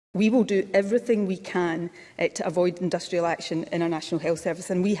We will do everything we can to avoid industrial action in our National Health Service,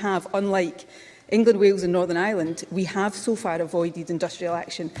 and we have, unlike England, Wales and Northern Ireland, we have so far avoided industrial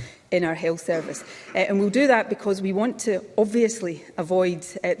action in our health service. And we'll do that because we want to obviously avoid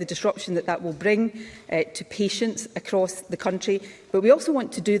the disruption that will bring to patients across the country. But we also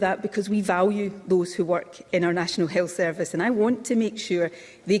want to do that because we value those who work in our National Health Service. And I want to make sure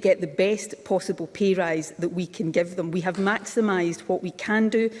they get the best possible pay rise that we can give them. We have maximised what we can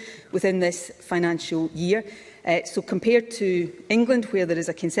do within this financial year. So compared to England, where there is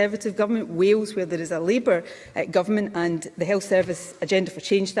a Conservative government, Wales, where there is a Labour government, and the Health Service Agenda for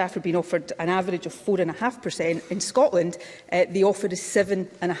Change staff are being offered an average of 4.5%, in Scotland the offer is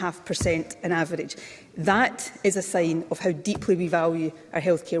 7.5% on average. That is a sign of how deeply we value our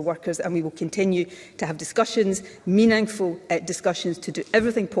healthcare workers, and we will continue to have discussions, meaningful discussions, to do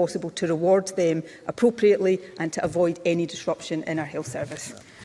everything possible to reward them appropriately and to avoid any disruption in our health service.